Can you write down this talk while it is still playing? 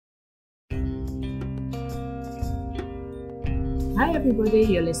Hi everybody,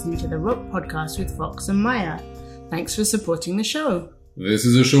 you're listening to the Rope Podcast with Fox and Maya. Thanks for supporting the show. This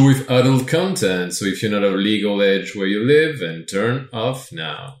is a show with adult content, so if you're not of legal age where you live, then turn off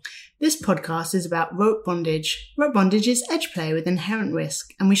now. This podcast is about rope bondage. Rope bondage is edge play with inherent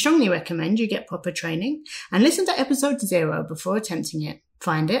risk, and we strongly recommend you get proper training and listen to episode 0 before attempting it.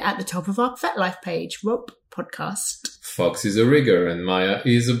 Find it at the top of our FetLife page, Rope Podcast. Fox is a rigger and Maya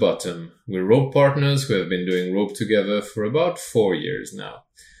is a bottom. We're rope partners who have been doing rope together for about 4 years now.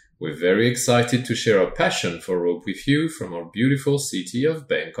 We're very excited to share our passion for rope with you from our beautiful city of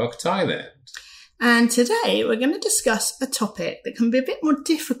Bangkok, Thailand. And today we're going to discuss a topic that can be a bit more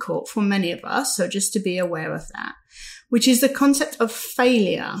difficult for many of us, so just to be aware of that, which is the concept of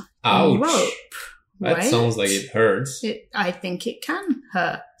failure in rope. That right? sounds like it hurts. I think it can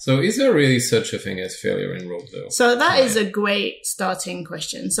hurt. So is there really such a thing as failure in rope, though? So that is a great starting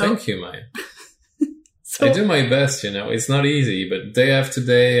question. So, thank you, Maya. I do my best, It's not easy, but day after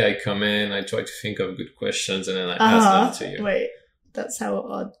day, I come in, I try to think of good questions, and then I ask them to you. Wait, that's how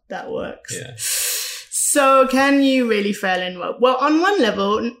odd that works. Yeah. So can you really fail in rope? Well, on one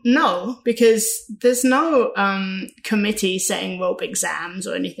level, no, because there's no committee setting rope exams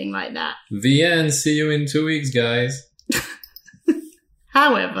or anything like that. The end. See you in 2 weeks, guys.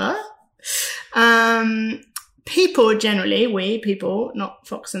 However, people generally, we people, not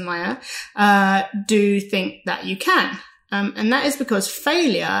Fox and Maya, do think that you can. And that is because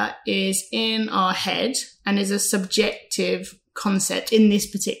failure is in our head and is a subjective concept in this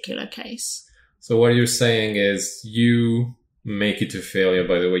particular case. So what you're saying is you make it a failure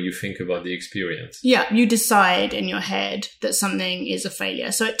by the way you think about the experience. Yeah, you decide in your head that something is a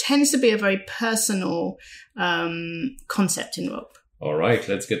failure. So it tends to be a very personal concept in rope. All right,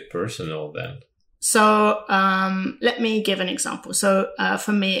 let's get personal then. So let me give an example. So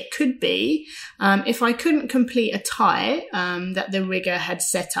for me, it could be if I couldn't complete a tie that the rigger had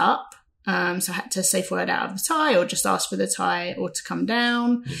set up, so I had to safe word out of the tie or just ask for the tie or to come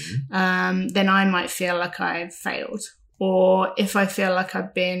down, then I might feel like I've failed. Or if I feel like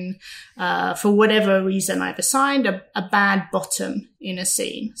I've been, for whatever reason I've assigned, a bad bottom in a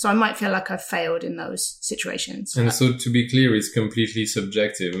scene. So I might feel like I've failed in those situations. And so to be clear, it's completely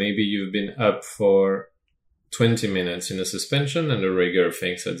subjective. Maybe you've been up for 20 minutes in a suspension and the rigger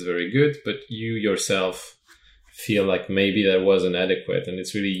thinks that's very good, but you yourself feel like maybe that wasn't adequate, and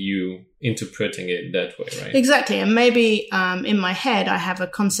it's really you interpreting it that way, right? Exactly. And maybe in my head, I have a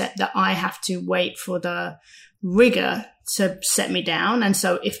concept that I have to wait for the rigger to set me down. And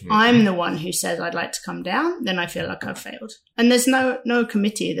so if I'm the one who says I'd like to come down, then I feel like I've failed. And there's no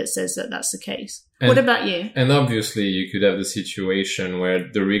committee that says that that's the case. What about you? And obviously you could have the situation where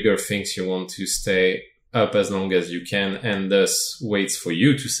the rigger thinks you want to stay up as long as you can and thus waits for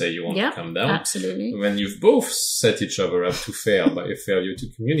you to say you want to come down. Absolutely. When you've both set each other up to fail by a failure to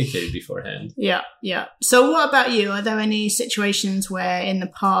communicate beforehand. Yeah. So what about you? Are there any situations where in the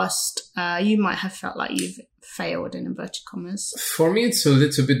past you might have felt like you've failed in inverted commas? For me, it's a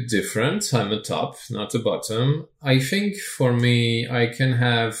little bit different. I'm a top, not a bottom. I think for me, I can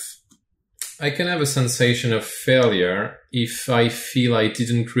have a sensation of failure if I feel I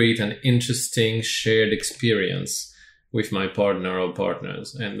didn't create an interesting shared experience with my partner or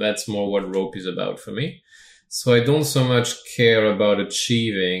partners. And that's more what rope is about for me. So I don't so much care about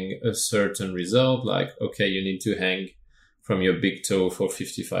achieving a certain result, like, okay, you need to hang from your big toe for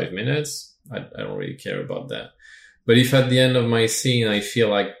 55 minutes. I don't really care about that. But if at the end of my scene, I feel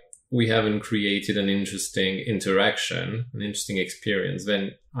like we haven't created an interesting interaction, an interesting experience,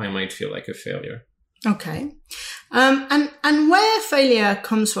 then I might feel like a failure. Okay. And where failure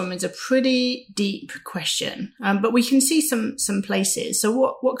comes from is a pretty deep question. But we can see some places.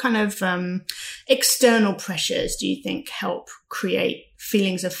 So what kind of external pressures do you think help create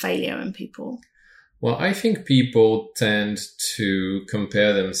feelings of failure in people? Well, I think people tend to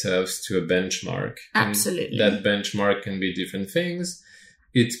compare themselves to a benchmark. Absolutely. And that benchmark can be different things.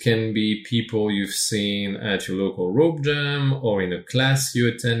 It can be people you've seen at your local rope jam or in a class you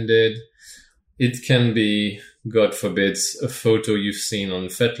attended. It can be, God forbid, a photo you've seen on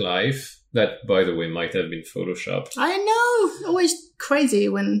FetLife that, by the way, might have been photoshopped. I know. Always crazy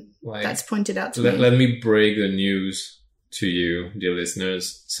when that's pointed out to me. Let me break the news to you, dear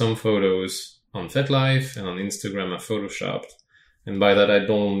listeners. Some photos on FetLife and on Instagram are photoshopped. And by that, I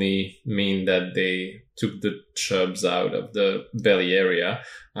don't only mean that they took the chubs out of the belly area.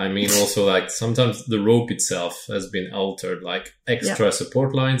 I mean also like sometimes the rope itself has been altered, like extra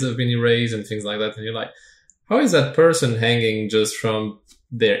support lines have been erased and things like that. And you're like, how is that person hanging just from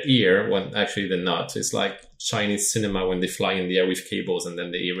their ear when actually they're not. It's like Chinese cinema when they fly in the air with cables and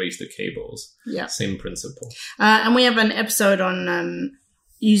then they erase the cables. Yeah. Same principle. And we have an episode on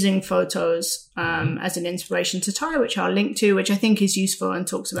using photos as an inspiration to tie, which I'll link to, which I think is useful and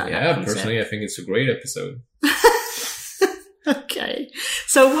talks about that concept. Personally, I think it's a great episode. Okay.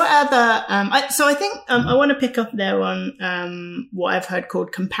 So what other, I think I want to pick up there on what I've heard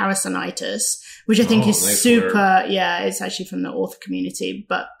called comparisonitis, which I think is nice super, word. Yeah, it's actually from the author community,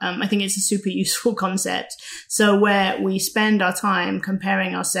 but I think it's a super useful concept. So where we spend our time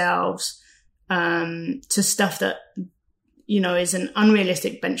comparing ourselves to stuff that, is an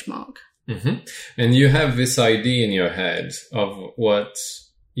unrealistic benchmark. Mm-hmm. And you have this idea in your head of what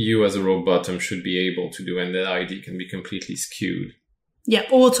you as a raw bottom should be able to do, and that idea can be completely skewed. Yeah,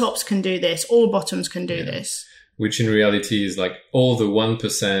 all tops can do this, all bottoms can do this. Which in reality is like all the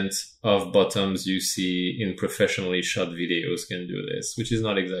 1% of bottoms you see in professionally shot videos can do this, which is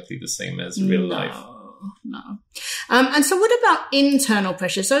not exactly the same as real life. No. And so what about internal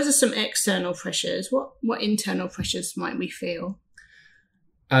pressures? Those are some external pressures. What internal pressures might we feel?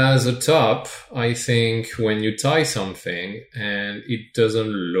 As a top, I think when you tie something and it doesn't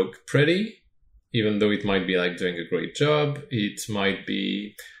look pretty, even though it might be like doing a great job, it might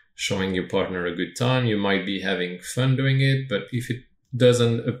be showing your partner a good time, you might be having fun doing it, but if it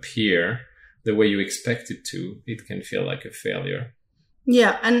doesn't appear the way you expect it to, it can feel like a failure.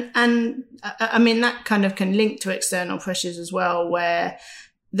 Yeah, and I mean, that kind of can link to external pressures as well, where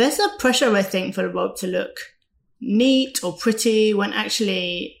there's a pressure, I think, for the rope to look neat or pretty when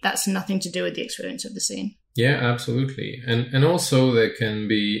actually that's nothing to do with the experience of the scene. Yeah, absolutely. And also there can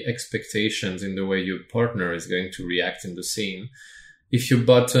be expectations in the way your partner is going to react in the scene. If your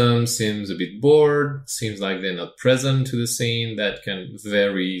bottom seems a bit bored, seems like they're not present to the scene, that can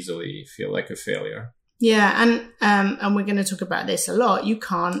very easily feel like a failure. Yeah, and we're going to talk about this a lot. You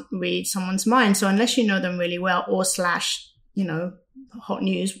can't read someone's mind. So unless you know them really well or hot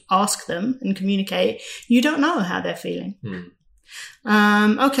news, ask them and communicate, you don't know how they're feeling.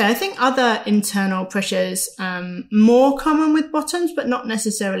 Okay, I think other internal pressures, more common with bottoms, but not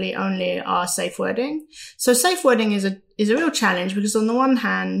necessarily only, are safe wording. So safe wording is a real challenge because on the one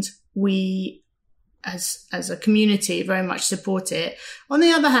hand, we as a community very much support it. On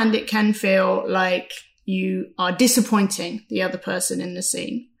the other hand, it can feel like you are disappointing the other person in the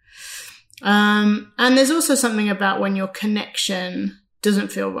scene. And there's also something about when your connection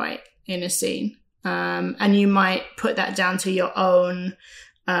doesn't feel right in a scene. And you might put that down to your own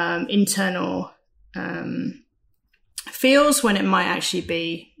internal feels when it might actually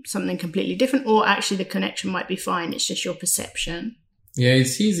be something completely different, or actually the connection might be fine. It's just your perception. Yeah,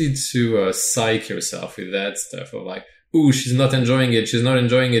 it's easy to psych yourself with that stuff of like, ooh, she's not enjoying it, she's not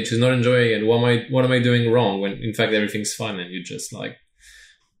enjoying it, she's not enjoying it. What am I doing wrong? When in fact everything's fine and you're just like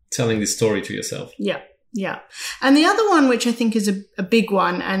telling this story to yourself. Yeah. And the other one, which I think is a big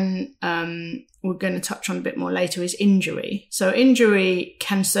one, and we're going to touch on a bit more later, is injury. So injury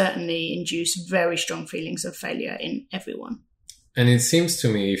can certainly induce very strong feelings of failure in everyone. And it seems to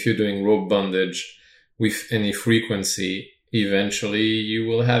me if you're doing rope bondage with any frequency, eventually you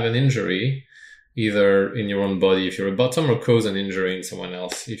will have an injury, either in your own body if you're a bottom, or cause an injury in someone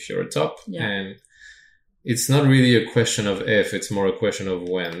else if you're a top. Yeah. And it's not really a question of if, it's more a question of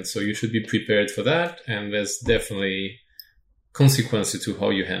when. So you should be prepared for that. And there's definitely consequences to how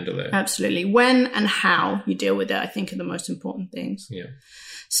you handle it. Absolutely. When and how you deal with it, I think, are the most important things. Yeah.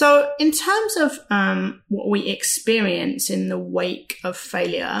 So in terms of what we experience in the wake of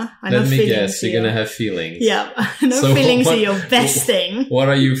failure, let me guess, you're going to have feelings. Yeah. I know feelings are your best thing. What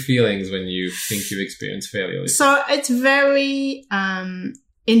are your feelings when you think you've experienced failure? So it's very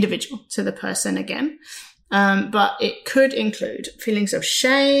individual to the person again. But it could include feelings of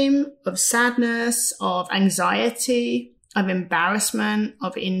shame, of sadness, of anxiety, of embarrassment,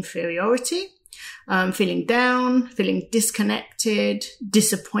 of inferiority, feeling down, feeling disconnected,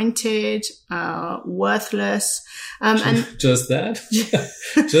 disappointed, worthless. And just that?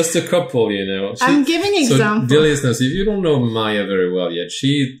 Just a couple, I'm giving examples. So, dear listeners, if you don't know Maya very well yet,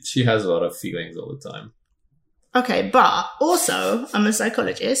 she has a lot of feelings all the time. Okay, but also I'm a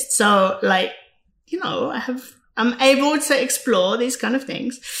psychologist, so I'm able to explore these kind of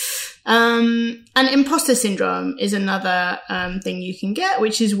things. And imposter syndrome is another thing you can get,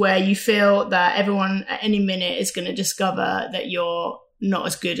 which is where you feel that everyone at any minute is going to discover that you're not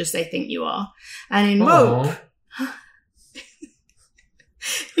as good as they think you are. And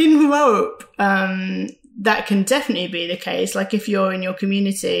in rope, that can definitely be the case. Like if you're in your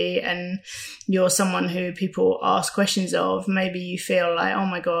community and you're someone who people ask questions of, maybe you feel like, oh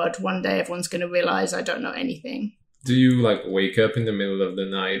my God, one day everyone's going to realize I don't know anything. Do you like wake up in the middle of the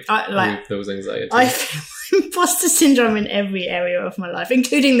night with those anxieties? I feel imposter syndrome in every area of my life,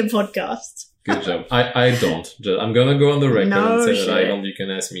 including the podcast. Good job. I don't. I'm going to go on the record and say that I don't. You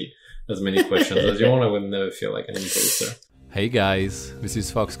can ask me as many questions as you want. I would never feel like an imposter. Hey guys, this is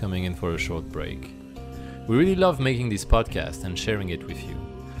Fox coming in for a short break. We really love making this podcast and sharing it with you.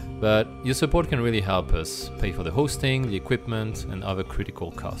 But your support can really help us pay for the hosting, the equipment, and other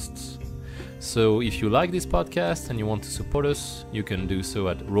critical costs. So if you like this podcast and you want to support us, you can do so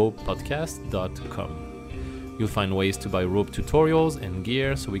at ropepodcast.com. You'll find ways to buy rope tutorials and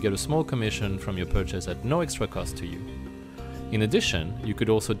gear, so we get a small commission from your purchase at no extra cost to you. In addition, you could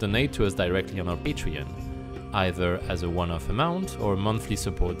also donate to us directly on our Patreon, either as a one-off amount or monthly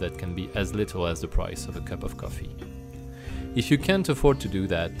support that can be as little as the price of a cup of coffee. If you can't afford to do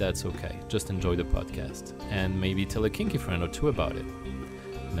that, that's okay. Just enjoy the podcast and maybe tell a kinky friend or two about it.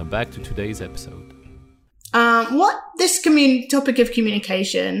 Now back to today's episode. This topic of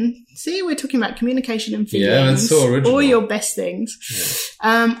communication. See, we're talking about communication and feelings. Yeah, that's so original. All your best things.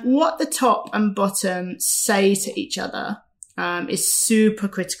 Yeah. What the top and bottom say to each other is super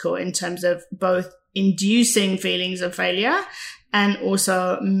critical in terms of both inducing feelings of failure and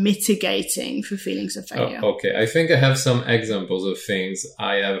also mitigating for feelings of failure. Okay, I think I have some examples of things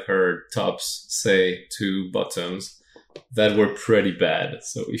I have heard tops say to bottoms that were pretty bad.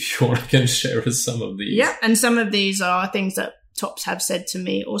 So if you want, I can share some of these. Yeah, and some of these are things that tops have said to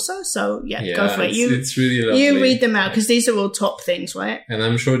me also. So go for it. It's really lovely. You read them out because these are all top things, right? And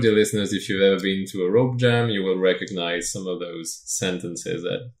I'm sure, dear listeners, if you've ever been to a rope jam, you will recognize some of those sentences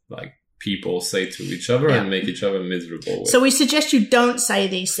that like people say to each other and make each other miserable with. So we suggest you don't say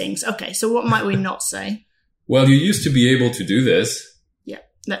these things. Okay, so what might we not say? Well, you used to be able to do this. Yeah,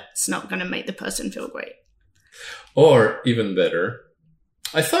 that's not going to make the person feel great. Or, even better,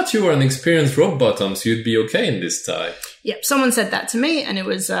 I thought you were an experienced rope bottom, so you'd be okay in this tie. Yep, someone said that to me, and it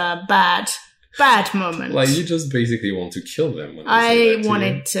was a bad moment. Like, you just basically want to kill them. When I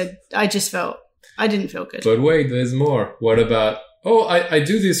didn't feel good. But wait, there's more. What about, I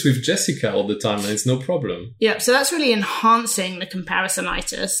do this with Jessica all the time, and it's no problem. Yeah, so that's really enhancing the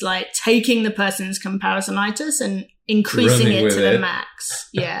comparisonitis, like taking the person's comparisonitis and increasing it to the max.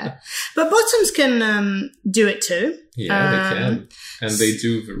 Yeah. But bottoms can do it too. Yeah, they can. And they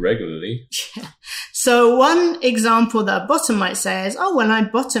do regularly. Yeah. So one example that a bottom might say is, when I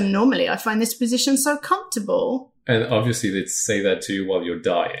bottom normally, I find this position so comfortable. And obviously they say that to you while you're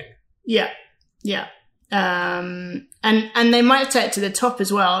dying. Yeah. Yeah. And they might say it to the top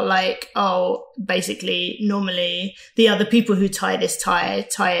as well, like, basically normally the other people who tie this tie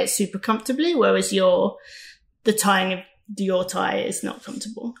it super comfortably, whereas the tying of your tie is not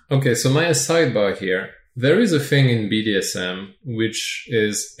comfortable. Okay, so my sidebar here. There is a thing in BDSM which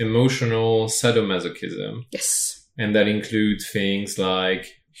is emotional sadomasochism. Yes. And that includes things like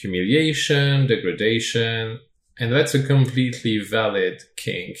humiliation, degradation, and that's a completely valid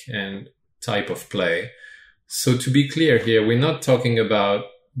kink and type of play. So to be clear here, we're not talking about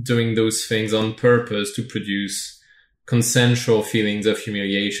doing those things on purpose to produce consensual feelings of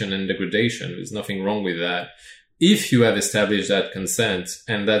humiliation and degradation. There's nothing wrong with that, if you have established that consent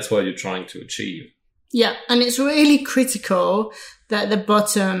and that's what you're trying to achieve. Yeah, and it's really critical that the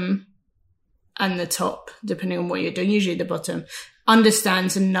bottom and the top, depending on what you're doing, usually the bottom,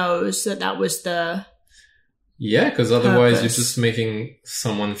 understands and knows that was the because otherwise you're just making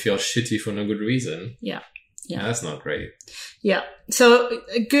someone feel shitty for no good reason. Yeah. Yeah, that's not great. Yeah. So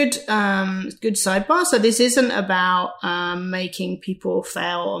a good sidebar. So this isn't about making people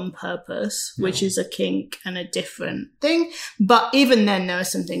fail on purpose, which is a kink and a different thing. But even then, there are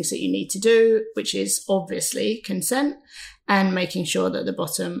some things that you need to do, which is obviously consent and making sure that the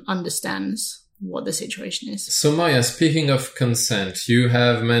bottom understands what the situation is. So Maya, speaking of consent, you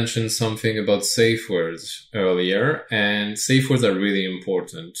have mentioned something about safe words earlier, and safe words are really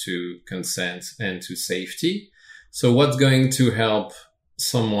important to consent and to safety. So what's going to help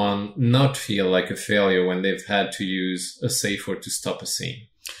someone not feel like a failure when they've had to use a safe word to stop a scene?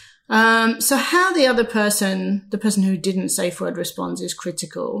 So how the other person, the person who didn't safe word responds, is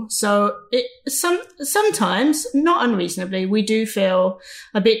critical. So sometimes, not unreasonably, we do feel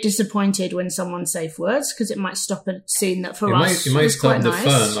a bit disappointed when someone safe words because it might stop a scene that for us it might was stop quite the nice.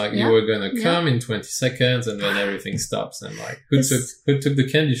 Fun. Like you were going to come in 20 seconds and then everything stops. And like, who took the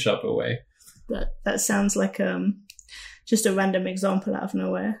candy shop away? That sounds like just a random example out of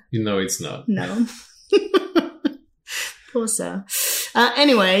nowhere. You know it's not. No. Poor sir.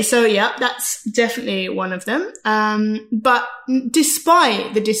 Anyway, so that's definitely one of them. But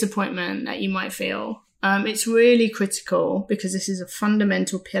despite the disappointment that you might feel it's really critical, because this is a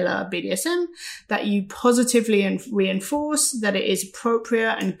fundamental pillar of BDSM, that you positively reinforce that it is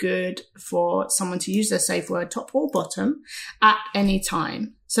appropriate and good for someone to use their safe word, top or bottom, at any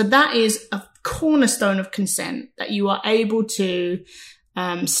time. So that is a cornerstone of consent, that you are able to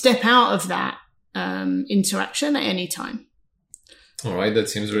step out of that interaction at any time. All right, that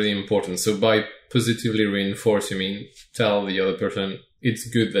seems really important. So by positively reinforce, you mean tell the other person it's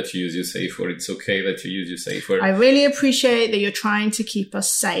good that you use your safe word, it's okay that you use your safe word. I really appreciate that you're trying to keep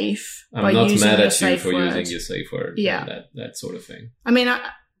us safe. I'm not mad at you for word. using your safe word. Yeah. That sort of thing. I mean,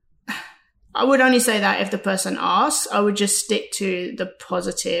 I would only say that if the person asks. I would just stick to the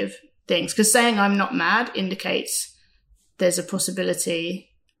positive things, because saying I'm not mad indicates there's a possibility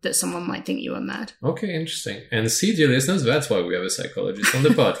that someone might think you are mad. Okay, interesting. And see, dear listeners, that's why we have a psychologist on the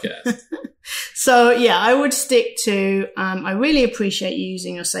podcast. So, yeah, I would stick to, I really appreciate you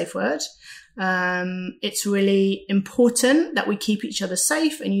using your safe word. It's really important that we keep each other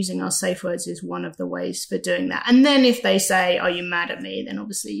safe, and using our safe words is one of the ways for doing that. And then if they say, are you mad at me? Then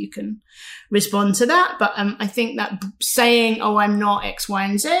obviously you can respond to that. But I think that saying, oh, I'm not X, Y,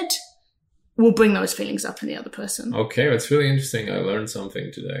 and Z will bring those feelings up in the other person. Okay, that's really interesting. I learned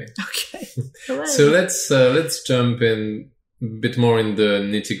something today. Okay. So let's jump in a bit more in the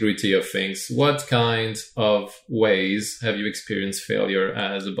nitty-gritty of things. What kind of ways have you experienced failure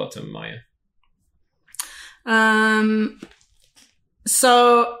as a bottom, Maya?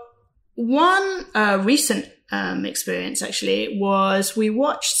 So one recent experience actually was we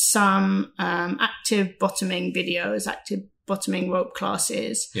watched some active bottoming videos, active bottoming rope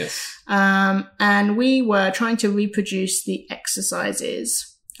classes. Yes. And we were trying to reproduce the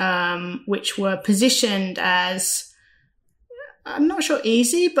exercises, which were positioned as, I'm not sure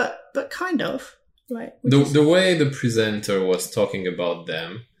easy, but kind of. Like the way the presenter was talking about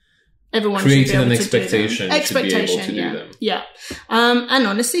them, everyone creating an expectation to be able to do them. Yeah. And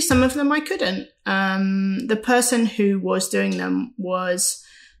honestly, some of them I couldn't. The person who was doing them was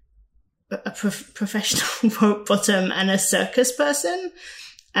a professional rope bottom and a circus person,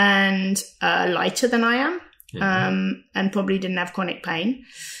 and lighter than I am, and probably didn't have chronic pain.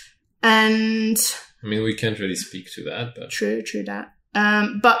 And I mean, we can't really speak to that, but true that.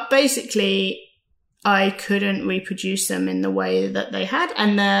 But basically, I couldn't reproduce them in the way that they had.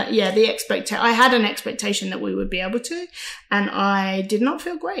 And I had an expectation that we would be able to, and I did not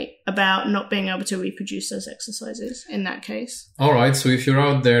feel great about not being able to reproduce those exercises in that case. All right. So if you're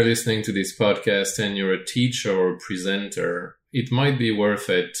out there listening to this podcast and you're a teacher or a presenter, it might be worth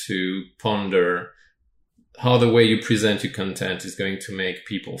it to ponder how the way you present your content is going to make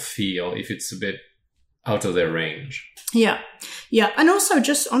people feel if it's a bit out of their range. Yeah. And also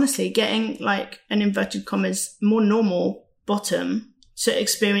just honestly getting like an inverted commas more normal bottom to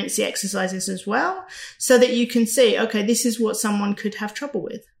experience the exercises as well, so that you can see, okay, this is what someone could have trouble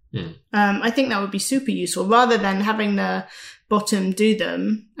with. I think that would be super useful, rather than having the bottom do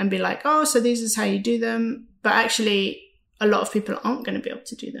them and be like, oh, so this is how you do them. But actually, a lot of people aren't going to be able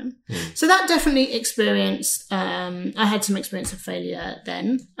to do them. So that definitely experienced, I had some experience of failure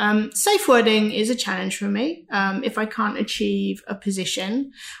then. Safe wording is a challenge for me. If I can't achieve a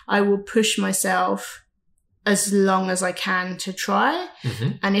position, I will push myself as long as I can to try.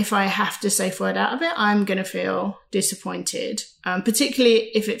 And if I have to safe word out of it, I'm going to feel disappointed, particularly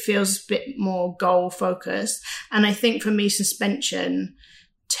if it feels a bit more goal focused. And I think for me, suspension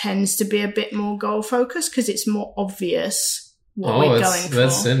tends to be a bit more goal focused because it's more obvious what we're going for.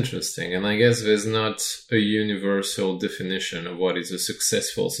 That's interesting. And I guess there's not a universal definition of what is a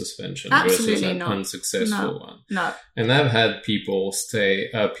successful suspension versus an unsuccessful one. No. And I've had people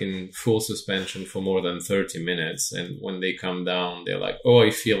stay up in full suspension for more than 30 minutes. And when they come down, they're like, oh,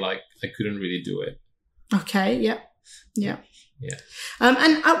 I feel like I couldn't really do it. Okay. Yeah.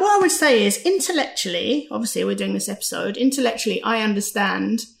 And what I would say is, intellectually, obviously we're doing this episode, intellectually I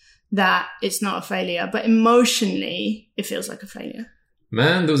understand that it's not a failure, but emotionally it feels like a failure.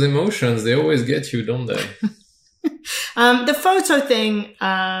 Man, those emotions, they always get you, don't they? The photo thing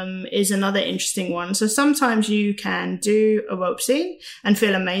is another interesting one. So sometimes you can do a rope scene and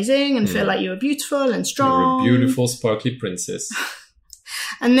feel amazing and feel like you were beautiful and strong. You're a beautiful, sparkly princess.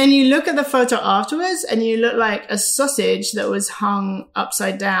 And then you look at the photo afterwards and you look like a sausage that was hung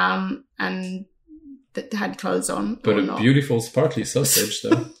upside down and that had clothes on. But a beautiful, sparkly sausage,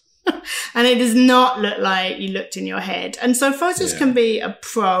 though. And it does not look like you looked in your head. And so photos can be a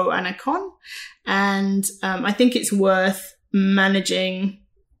pro and a con. And I think it's worth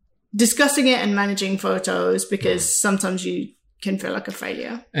discussing it and managing photos, because sometimes you can feel like a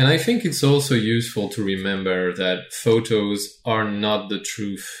failure. And I think it's also useful to remember that photos are not the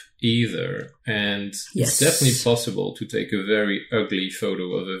truth either. And Yes. it's definitely possible to take a very ugly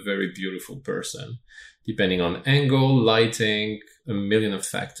photo of a very beautiful person, depending on angle, lighting, a million of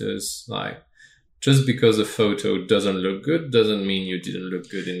factors. Like, just because a photo doesn't look good doesn't mean you didn't look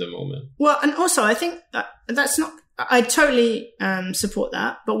good in the moment. Well, and also I think that's not, I totally support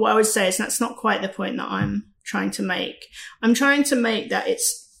that. But what I would say is that's not quite the point that I'm trying to make. I'm trying to say that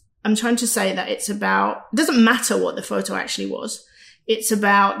it's about, it doesn't matter what the photo actually was. It's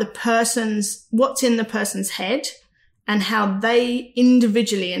about what's in the person's head and how they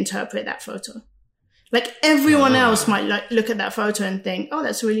individually interpret that photo. Like everyone else might look at that photo and think, oh,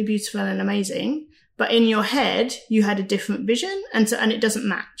 that's really beautiful and amazing. But in your head, you had a different vision and it doesn't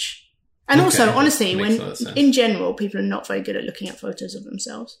match. And also, honestly, in general, people are not very good at looking at photos of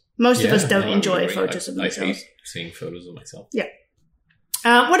themselves. Most of us don't enjoy photos of themselves. I hate seeing photos of myself. Yeah.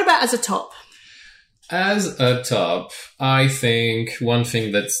 What about as a top? As a top, I think one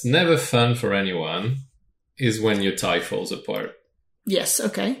thing that's never fun for anyone is when your tie falls apart. Yes,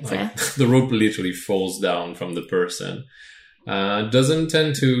 okay, fair. The rope literally falls down from the person. Doesn't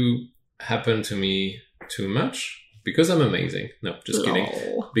tend to happen to me too much because I'm amazing. No, just kidding.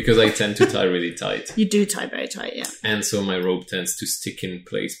 Because I tend to tie really tight. You do tie very tight, yeah. And so my rope tends to stick in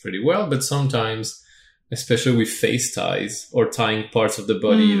place pretty well. But sometimes, especially with face ties or tying parts of the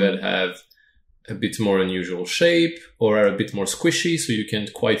body that have a bit more unusual shape or are a bit more squishy, so you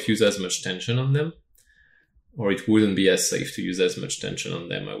can't quite use as much tension on them. Or it wouldn't be as safe to use as much tension on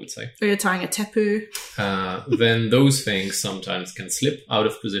them, I would say. Or you're tying a tepu. Then those things sometimes can slip out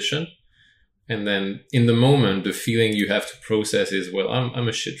of position. And then in the moment, the feeling you have to process is, well, I'm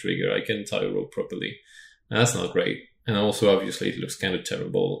a shit rigger. I can tie a rope properly. And that's not great. And also, obviously, it looks kind of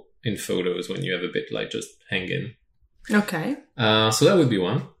terrible in photos when you have a bit like just hanging. Okay. So that would be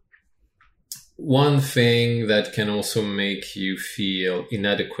one. One thing that can also make you feel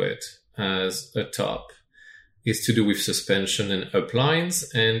inadequate as a top is to do with suspension and uplines.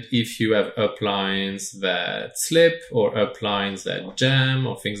 And if you have uplines that slip or uplines that jam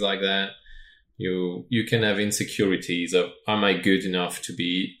or things like that, you can have insecurities of, am I good enough to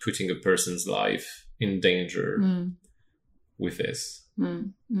be putting a person's life in danger with this?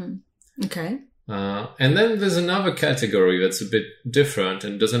 Okay. And then there's another category that's a bit different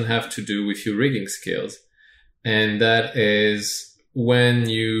and doesn't have to do with your rigging skills. And that is when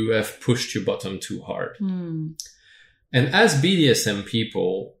you have pushed your bottom too hard. And as BDSM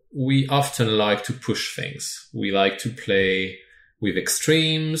people, we often like to push things. We like to play with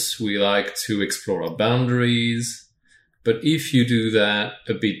extremes. We like to explore our boundaries. But if you do that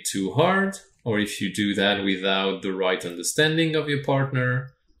a bit too hard, or if you do that without the right understanding of your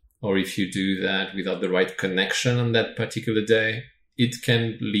partner, or if you do that without the right connection on that particular day, it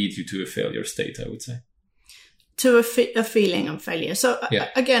can lead you to a failure state, I would say. To a feeling of failure. So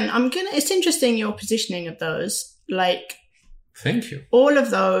again, it's interesting your positioning of those. Like, thank you. All of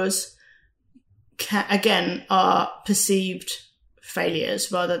those again are perceived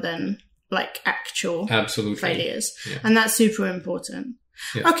failures rather than like actual failures. Yeah. And that's super important.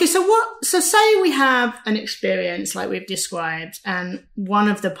 Yeah. Okay, so say we have an experience like we've described and one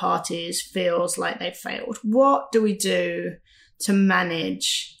of the parties feels like they've failed. What do we do to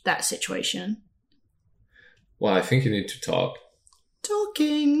manage that situation? Well, I think you need to talk.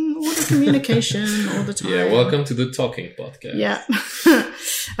 Talking, all the communication, all the time. Yeah, welcome to the Talking Podcast. Yeah.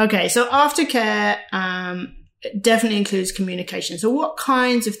 Okay, so aftercare definitely includes communication. So what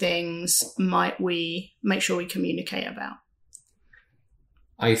kinds of things might we make sure we communicate about?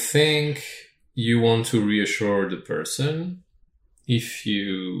 I think you want to reassure the person. If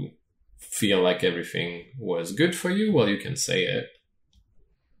you feel like everything was good for you, well, you can say it.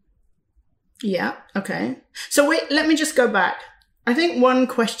 Yeah. Okay. So let me just go back. I think one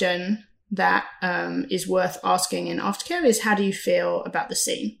question that is worth asking in aftercare is, how do you feel about the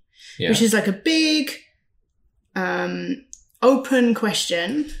scene? Yeah. Which is like a big, open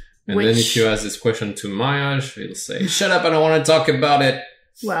question. And then if you ask this question to Maya, she'll say, shut up, I don't want to talk about it.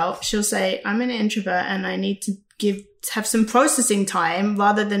 Well, she'll say, I'm an introvert and I need to have some processing time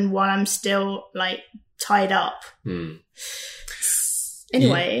rather than while I'm still like tied up.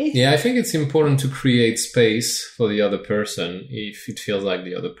 Anyway. Yeah, I think it's important to create space for the other person if it feels like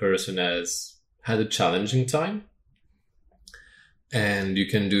the other person has had a challenging time. And you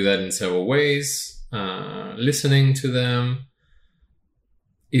can do that in several ways. Listening to them.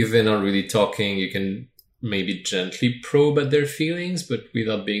 If they're not really talking, you can maybe gently probe at their feelings, but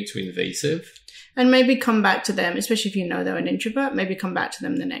without being too invasive. And maybe come back to them, especially if you know they're an introvert, maybe come back to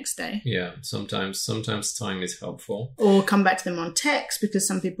them the next day. Yeah, sometimes time is helpful. Or come back to them on text, because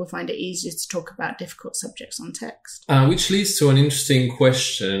some people find it easier to talk about difficult subjects on text. Which leads to an interesting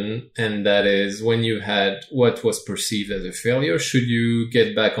question, and that is, when you had what was perceived as a failure, should you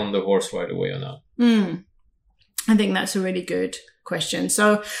get back on the horse right away or not? I think that's a really good question.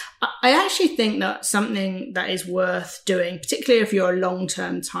 So I actually think that something that is worth doing, particularly if you're a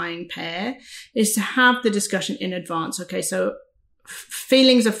long-term tying pair, is to have the discussion in advance. Okay, so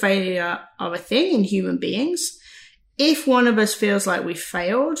feelings of failure are a thing in human beings. If one of us feels like we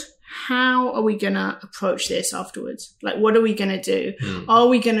failed, how are we going to approach this afterwards? Like, what are we going to do? Are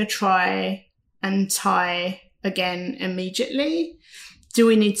we going to try and tie again immediately? Do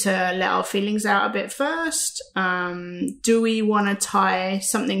we need to let our feelings out a bit first? Do we want to tie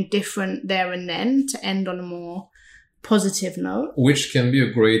something different there and then to end on a more positive note? Which can be a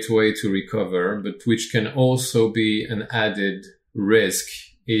great way to recover, but which can also be an added risk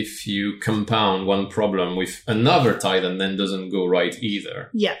if you compound one problem with another tie that then doesn't go right either.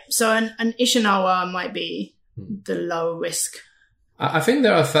 Yeah. So an Ishinawa might be the low risk. I think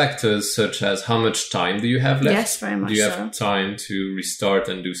there are factors such as how much time do you have left? Yes, very much so. Do you have time to restart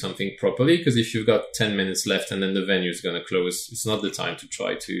and do something properly? Because if you've got 10 minutes left and then the venue is going to close, it's not the time to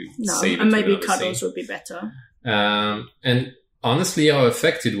try to save it. And maybe cuddles would be better. And honestly, how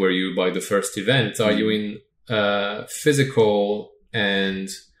affected were you by the first event? Are you in physical and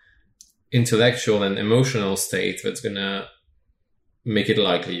intellectual and emotional state that's going to make it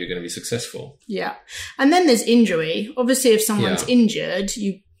likely you're going to be successful? Yeah. And then there's injury. Obviously, if someone's injured,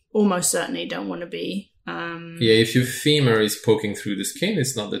 you almost certainly don't want to be... if your femur is poking through the skin,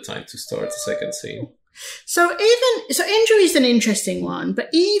 it's not the time to start the second scene. So injury is an interesting one, but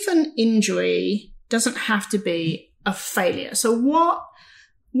even injury doesn't have to be a failure. So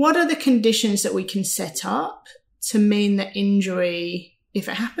what are the conditions that we can set up to mean that injury, if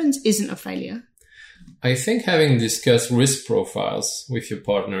it happens, isn't a failure? I think having discussed risk profiles with your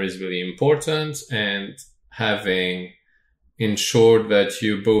partner is really important, and having ensured that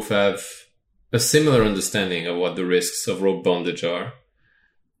you both have a similar understanding of what the risks of rope bondage are,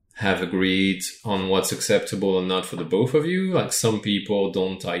 have agreed on what's acceptable and not for the both of you. Like, some people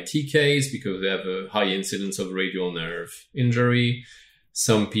don't tie TKs because they have a high incidence of radial nerve injury.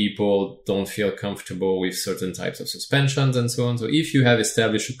 Some people don't feel comfortable with certain types of suspensions and so on. So if you have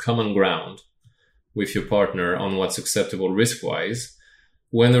established a common ground with your partner on what's acceptable risk-wise,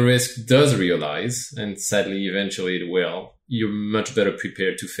 when the risk does realize, and sadly eventually it will, you're much better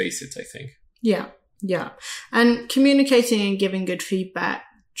prepared to face it, I think. Yeah. And communicating and giving good feedback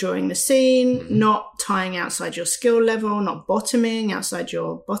during the scene, not tying outside your skill level, not bottoming outside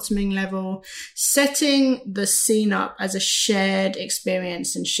your bottoming level, setting the scene up as a shared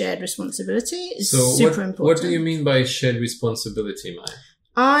experience and shared responsibility is super important. What do you mean by shared responsibility, Maya?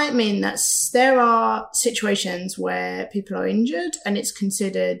 I mean that there are situations where people are injured and it's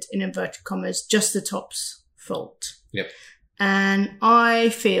considered, in inverted commas, just the top's fault. Yep. And I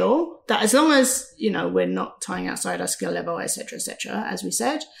feel that as long as, we're not tying outside our skill level, et cetera, as we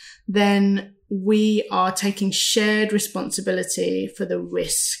said, then we are taking shared responsibility for the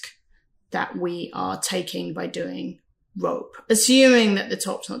risk that we are taking by doing rope, assuming that the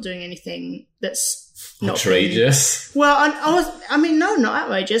top's not doing anything that's not outrageous. No, not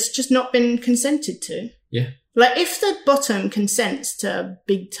outrageous, just not been consented to. Yeah. Like, if the bottom consents to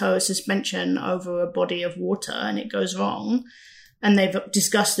big toe suspension over a body of water and it goes wrong and they've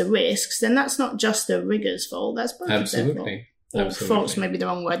discussed the risks, then that's not just the rigger's fault, that's both of their fault. Or fault's maybe the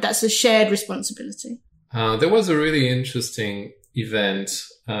wrong word. That's a shared responsibility. There was a really interesting event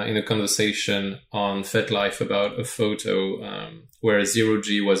in a conversation on FetLife about a photo where Zero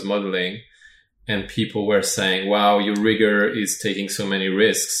G was modeling, and people were saying, wow, your rigger is taking so many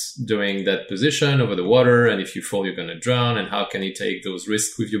risks doing that position over the water, and if you fall, you're going to drown, and how can you take those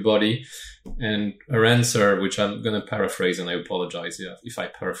risks with your body? And her answer, which I'm going to paraphrase, and I apologize if I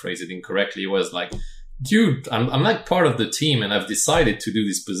paraphrase it incorrectly, was like, dude, I'm like part of the team, and I've decided to do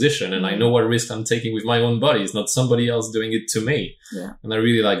this position, and I know what risk I'm taking with my own body. It's not somebody else doing it to me. Yeah. And I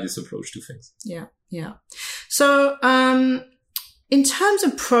really like this approach to things. Yeah. So, in terms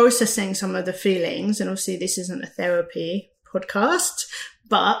of processing some of the feelings, and obviously this isn't a therapy podcast,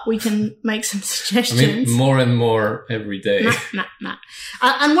 but we can make some I suggestions. mean, more and more every day. Nah.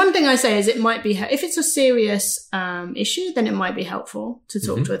 And one thing I say is it might be, if it's a serious issue, then it might be helpful to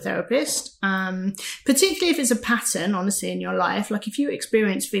talk to a therapist, particularly if it's a pattern, honestly, in your life. Like if you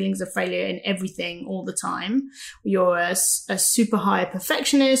experience feelings of failure in everything all the time, you're a super high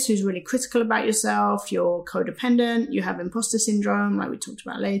perfectionist who's really critical about yourself, you're codependent, you have imposter syndrome, like we talked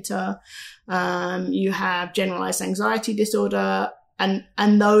about later, you have generalized anxiety disorder,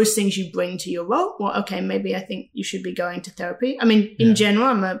 and those things you bring to your role, well, okay, maybe I think you should be going to therapy. I mean, in general,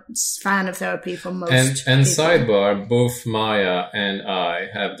 I'm a fan of therapy for most and people. sidebar, both Maya and I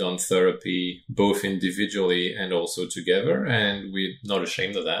have done therapy both individually and also together, and we're not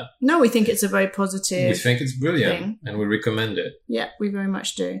ashamed of that. No, we think it's a very positive We think it's brilliant thing. and we recommend it. Yeah, we very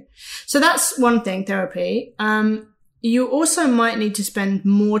much do. So that's one thing, therapy. You also might need to spend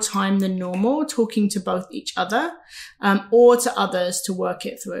more time than normal talking to both each other or to others to work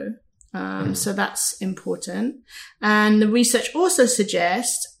it through. So that's important. And the research also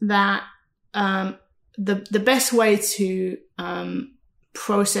suggests that the best way to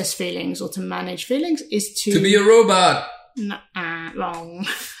process feelings or to manage feelings is to be a robot. Wrong.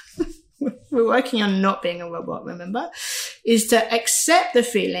 We're working on not being a robot, remember? Is to accept the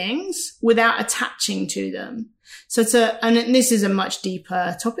feelings without attaching to them. So and this is a much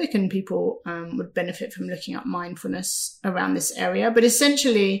deeper topic, and people would benefit from looking up mindfulness around this area. But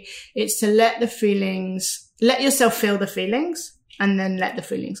essentially, it's to let yourself feel the feelings and then let the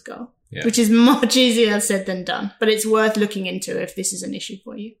feelings go, which is much easier said than done. But it's worth looking into if this is an issue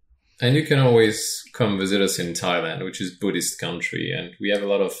for you. And you can always come visit us in Thailand, which is Buddhist country, and we have a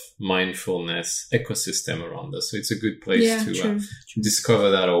lot of mindfulness ecosystem around us. So it's a good place to discover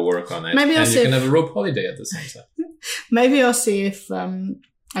that or work on it. Maybe and you can have a rope holiday at the same time. Maybe I'll see if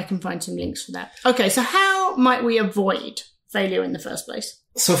I can find some links for that. Okay, so how might we avoid failure in the first place?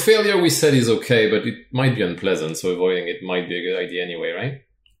 So failure, we said, is okay, but it might be unpleasant. So avoiding it might be a good idea anyway, right?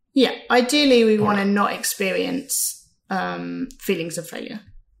 Yeah, ideally we want to not experience feelings of failure.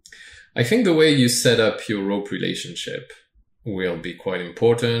 I think the way you set up your rope relationship will be quite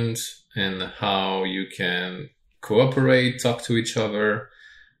important, and how you can cooperate, talk to each other.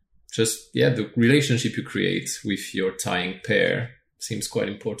 Just, the relationship you create with your tying pair seems quite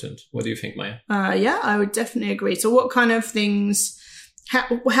important. What do you think, Maya? Yeah, I would definitely agree. So what kind of things,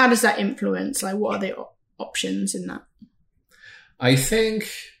 how does that influence? Like, what are the options in that? I think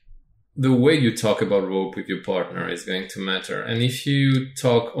the way you talk about rope with your partner is going to matter. And if you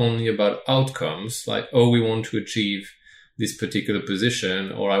talk only about outcomes, like, oh, we want to achieve this particular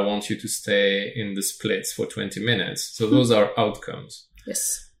position, or I want you to stay in the splits for 20 minutes. So those are outcomes.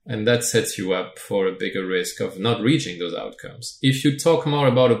 Yes. And that sets you up for a bigger risk of not reaching those outcomes. If you talk more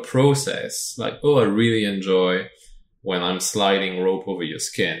about a process, like, oh, I really enjoy when I'm sliding rope over your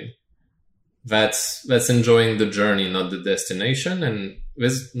skin, that's enjoying the journey, not the destination. And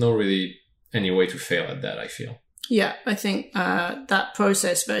there's no really any way to fail at that, I feel. Yeah, I think that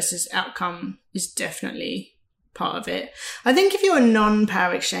process versus outcome is definitely part of it. I think if you're a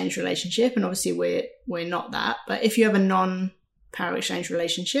non-power exchange relationship, and obviously we're not that, but if you have a non-power exchange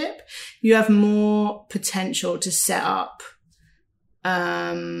relationship, you have more potential to set up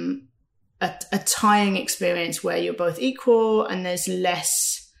a tying experience where you're both equal and there's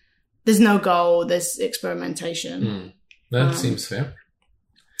no goal, there's experimentation. That seems fair.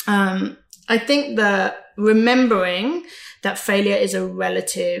 I think that remembering that failure is a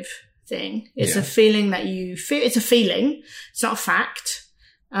relative thing. It's a feeling that you feel. It's a feeling. It's not a fact.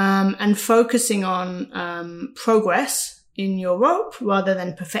 And focusing on progress in your rope rather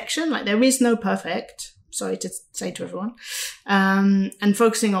than perfection. Like, there is no perfect. Sorry to say to everyone. And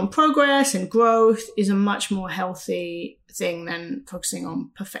focusing on progress and growth is a much more healthy thing than focusing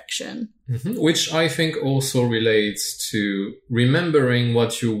on perfection. Which I think also relates to remembering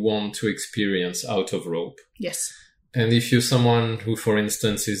what you want to experience out of rope. Yes. And if you're someone who, for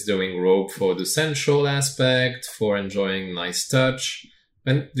instance, is doing rope for the sensual aspect, for enjoying nice touch,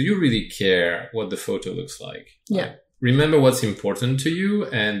 then do you really care what the photo looks like? Yeah. Remember what's important to you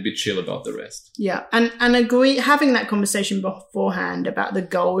and be chill about the rest. Yeah. And agree, having that conversation beforehand about the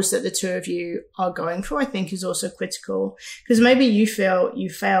goals that the two of you are going for, I think is also critical, because maybe you feel you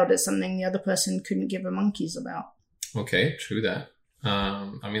failed at something the other person couldn't give a monkey's about. Okay, true that.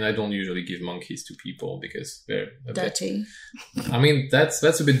 I mean, I don't usually give monkeys to people because they're dirty. I mean, that's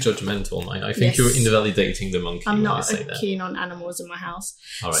a bit judgmental, man. I think you're invalidating the monkey. I'm not keen on animals in my house.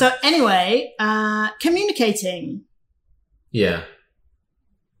 All right. So anyway, communicating. Yeah.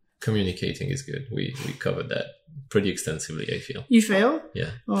 Communicating is good. We covered that pretty extensively, I feel. You feel?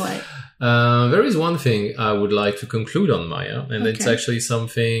 Yeah. All right. There is one thing I would like to conclude on, Maya, and it's actually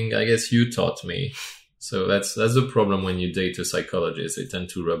something I guess you taught me. So that's the problem when you date a psychologist. They tend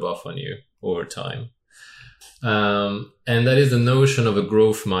to rub off on you over time. And that is the notion of a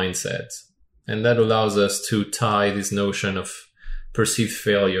growth mindset. And that allows us to tie this notion of perceived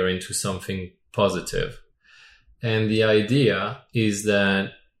failure into something positive. And the idea is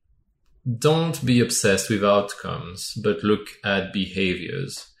that don't be obsessed with outcomes, but look at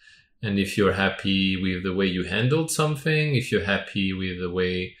behaviors. And if you're happy with the way you handled something, if you're happy with the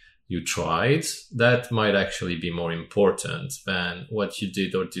way you tried, that might actually be more important than what you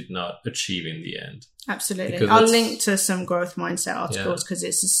did or did not achieve in the end. Absolutely. Because I'll link to some growth mindset articles because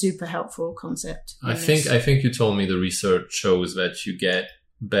it's a super helpful concept. I think you told me the research shows that you get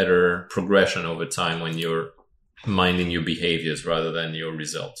better progression over time when you're minding your behaviors rather than your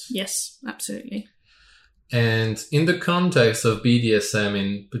results. Yes, absolutely. And in the context of BDSM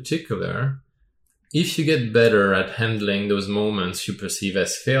in particular, if you get better at handling those moments you perceive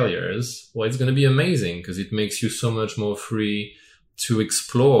as failures, well, it's going to be amazing because it makes you so much more free to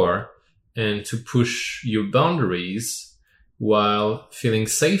explore and to push your boundaries while feeling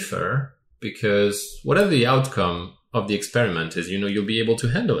safer, because whatever the outcome of the experiment is, you'll be able to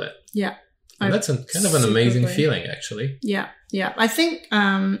handle it. Yeah. And that's kind of an amazing feeling, actually. Yeah. Yeah. I think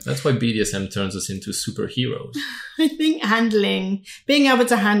that's why BDSM turns us into superheroes. I think being able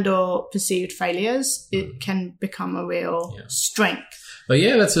to handle perceived failures, it can become a real strength. But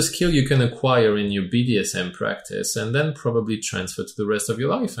yeah, that's a skill you can acquire in your BDSM practice and then probably transfer to the rest of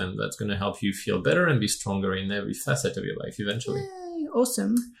your life. And that's going to help you feel better and be stronger in every facet of your life eventually. Yay,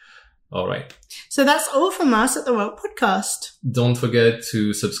 awesome. All right. So that's all from us at the Rope Podcast. Don't forget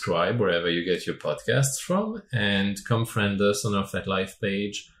to subscribe wherever you get your podcasts from and come friend us on our FetLife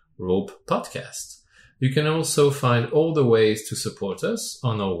page, Rope Podcast. You can also find all the ways to support us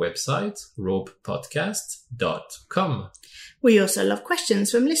on our website, ropepodcast.com. We also love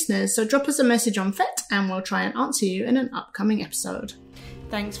questions from listeners, so drop us a message on FET and we'll try and answer you in an upcoming episode.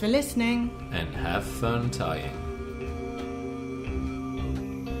 Thanks for listening. And have fun tying.